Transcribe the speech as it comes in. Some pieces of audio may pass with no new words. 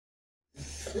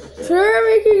Today I'm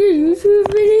making a YouTube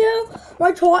video.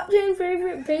 My top 10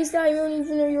 favorite bass that I don't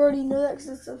even know you already know that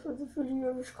because that's what the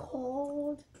video is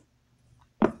called.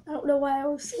 I don't know why I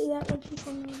always say that when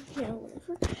people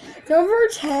whatever. Number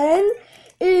 10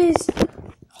 is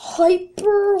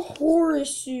Hyper Horror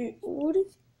Suit.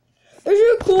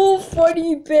 It's a cool,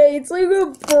 funny bass. It's like a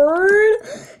bird,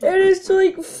 and it's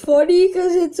like funny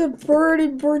because it's a bird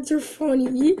and birds are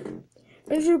funny.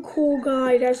 It's a cool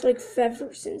guy that has like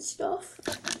feathers and stuff.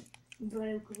 But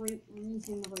a great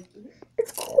reason to like it.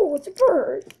 It's cool, it's a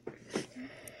bird.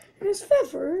 And it's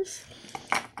feathers.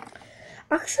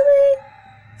 Actually,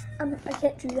 I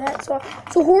can't do that. So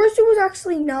Horus was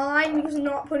actually 9 because I'm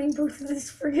not putting both of these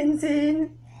friggins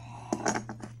in.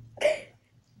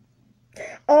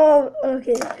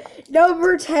 Okay.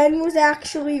 Number 10 was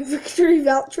actually Victory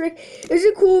Valtryek. It's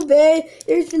a cool bay.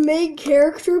 There's the main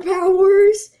character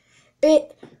powers.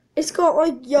 It's got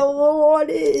like yellow on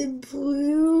it and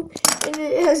blue, and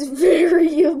it has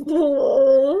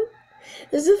variable.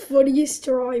 It's the funniest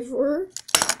driver.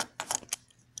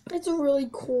 It's a really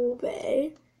cool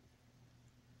bay.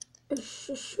 It's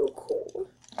just so cool.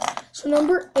 So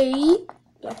number 8,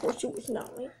 of course it was 9,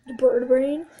 the bird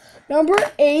brain. Number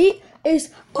 8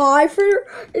 is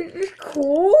It's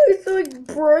cool. It's like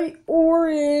bright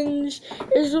orange.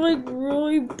 It's like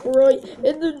really bright.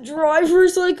 And the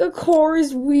driver's like a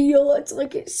car's wheel. It's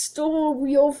like it stole a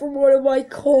wheel from one of my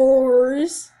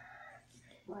cars.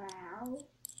 Wow.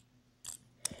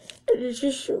 And it's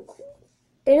just so cool.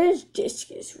 And his disc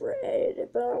is red,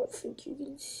 but I don't think you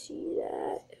can see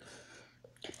that.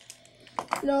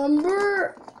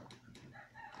 Number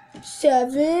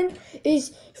 7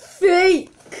 is Fake.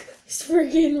 It's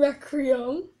freaking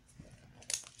Requiem.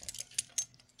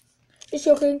 Just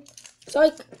joking. It's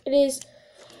like it is.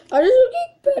 I just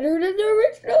looking better than the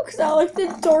original because I like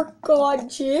the Dark God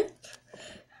chip.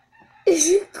 It's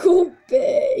a cool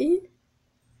bay.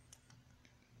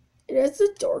 It has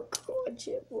the Dark God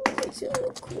chip, which makes it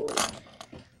look cool.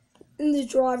 And the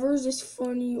driver is this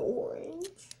funny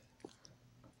orange.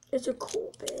 It's a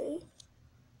cool bay.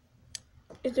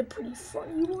 It's a pretty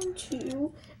funny one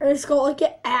too. And it's got like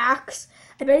an axe.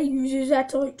 I bet he uses that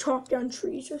to like chop down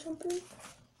trees or something.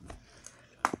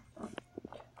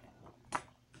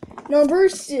 Number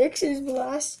 6 is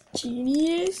Blast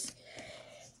Genius.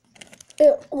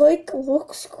 It like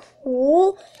looks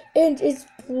cool and it's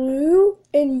blue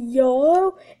and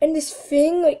yellow and this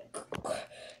thing like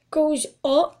goes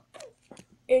up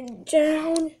and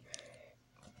down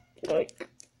like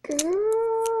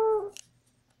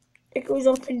it goes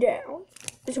up and down.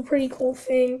 It's a pretty cool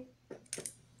thing.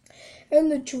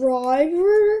 And the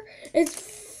driver, it's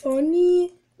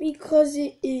funny because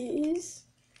it is.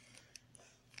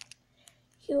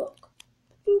 Here, look.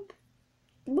 Boop.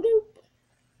 Boop.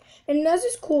 And that's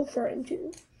this cool friend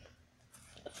too.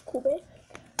 That's cool, babe.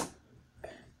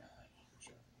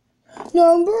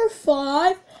 Number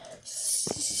 5,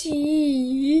 Siege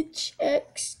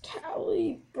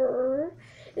Excalibur.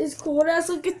 It's cool. It has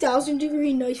like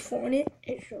 1,000-degree knife on it.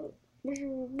 It's a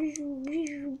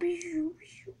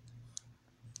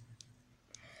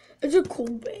cool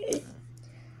bay.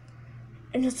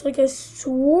 And it's like a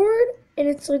sword. And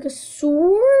it's like a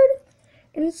sword.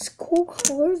 And it's cool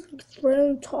colors. It's red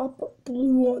on top, but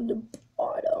blue on the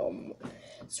bottom.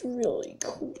 It's really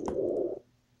cool.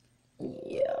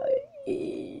 Yeah, it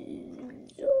is.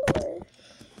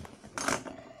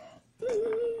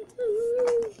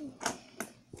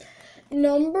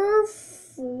 Number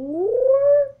 4.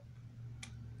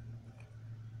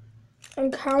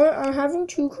 I'm having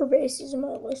 2 Kerbases in my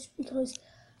list because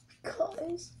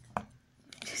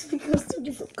they're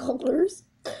different colors.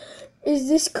 Is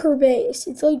this Kerbase?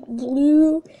 It's like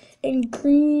blue and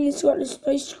green. It's got this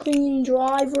nice green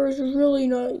driver. It's really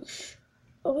nice.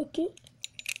 I like it.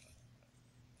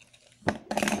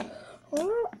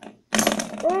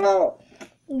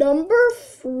 Number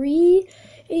 3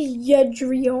 is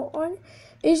Yedrion.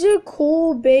 It's a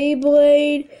cool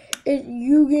Beyblade. It's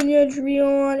Yugen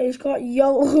Yedrion. It's got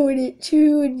yellow in it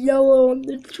too, and yellow on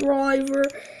the driver.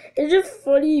 It's a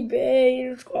funny bay.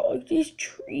 It's got like these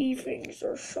tree things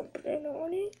or something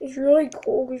on it. It's really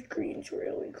cool because green's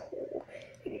really cool.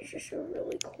 And it's just a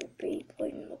really cool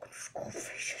Beyblade. And look at those cool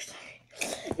fishes.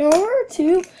 Number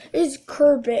 2 is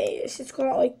Kerbase. It's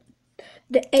got like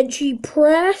the edgy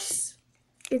press.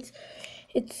 It's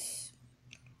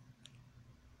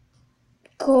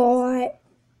got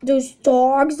those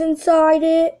dogs inside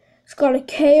it. It's got a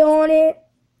K on it.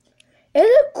 It's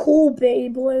a cool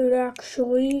Beyblade,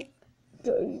 actually.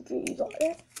 You got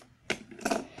it.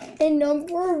 And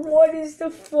number 1 is the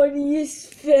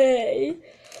funniest thing.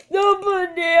 The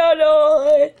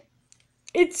banana.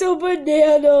 It's so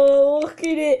banana. Look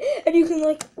at it. And you can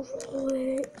like roll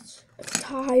it. It's a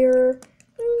tire.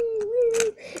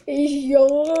 It's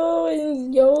yellow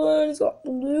and yellow. And it's got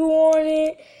blue on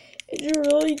it. It's a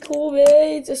really cool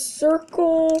bay. It's a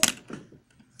circle.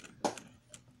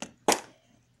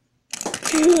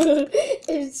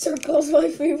 And circle's my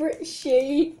favorite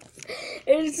shape.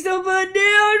 It's the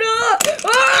banana.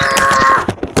 Ah!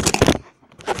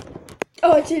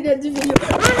 Oh, I changed that to video.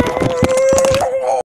 Ah!